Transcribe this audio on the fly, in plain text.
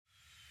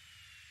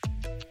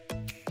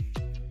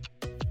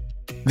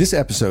This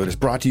episode is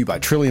brought to you by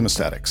Trillium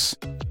Aesthetics.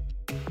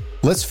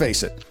 Let's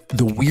face it,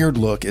 the weird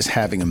look is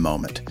having a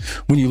moment.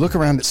 When you look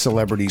around at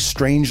celebrities,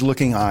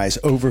 strange-looking eyes,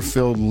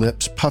 overfilled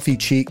lips, puffy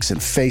cheeks,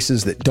 and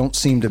faces that don't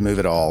seem to move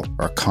at all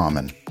are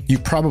common.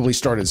 You've probably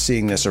started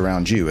seeing this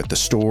around you at the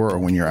store or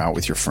when you're out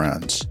with your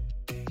friends.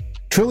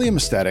 Trillium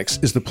Aesthetics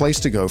is the place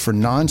to go for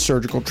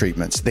non-surgical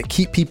treatments that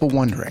keep people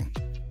wondering,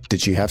 did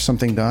she have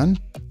something done?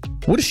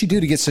 What does she do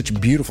to get such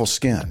beautiful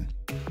skin?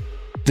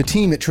 The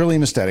team at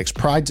Trillium Aesthetics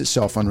prides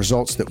itself on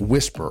results that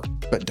whisper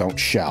but don't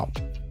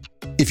shout.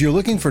 If you're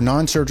looking for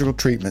non-surgical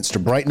treatments to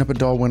brighten up a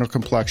dull winter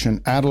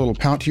complexion, add a little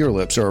pout to your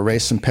lips, or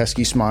erase some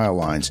pesky smile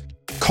lines,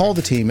 call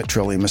the team at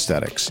Trillium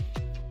Aesthetics.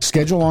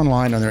 Schedule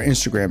online on their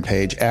Instagram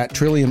page at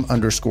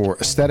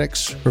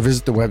Trillium_aesthetics or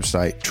visit the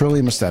website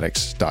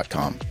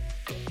trilliumaesthetics.com.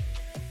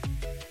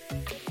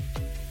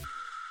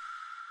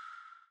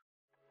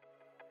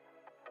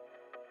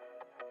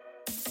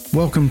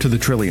 Welcome to the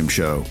Trillium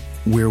Show,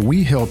 where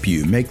we help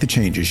you make the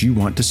changes you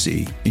want to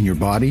see in your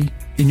body,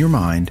 in your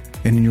mind,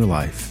 and in your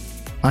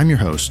life. I'm your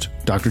host,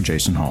 Dr.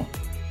 Jason Hall.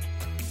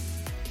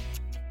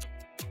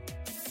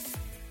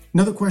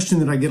 Another question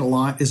that I get a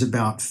lot is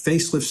about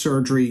facelift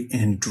surgery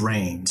and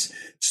drains.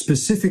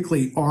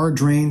 Specifically, are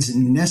drains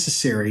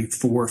necessary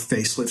for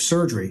facelift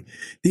surgery?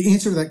 The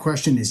answer to that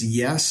question is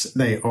yes,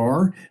 they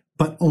are,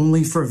 but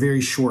only for a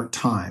very short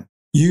time.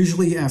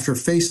 Usually after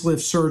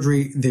facelift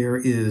surgery, there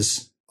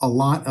is a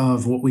lot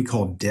of what we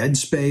call dead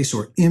space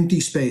or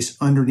empty space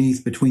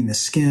underneath between the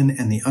skin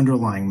and the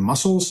underlying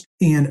muscles.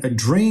 And a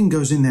drain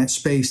goes in that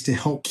space to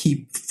help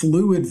keep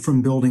fluid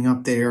from building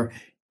up there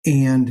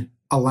and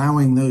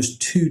allowing those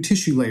two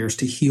tissue layers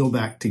to heal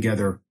back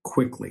together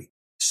quickly.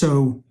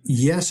 So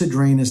yes, a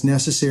drain is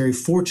necessary.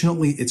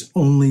 Fortunately, it's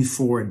only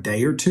for a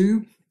day or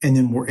two, and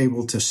then we're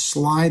able to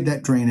slide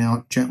that drain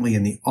out gently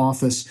in the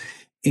office,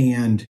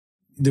 and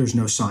there's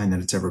no sign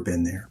that it's ever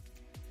been there.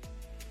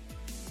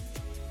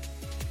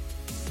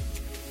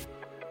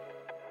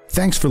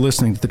 Thanks for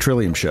listening to The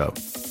Trillium Show.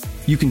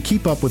 You can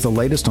keep up with the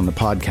latest on the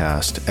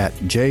podcast at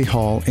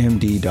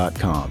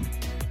jhallmd.com.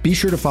 Be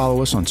sure to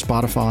follow us on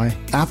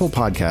Spotify, Apple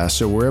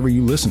Podcasts, or wherever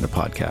you listen to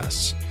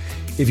podcasts.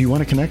 If you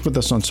want to connect with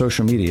us on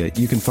social media,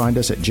 you can find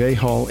us at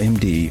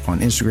jhallmd on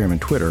Instagram and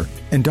Twitter,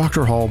 and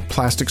Dr. Hall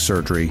Plastic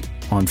Surgery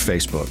on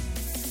Facebook.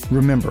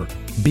 Remember,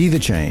 be the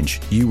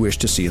change you wish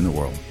to see in the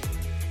world.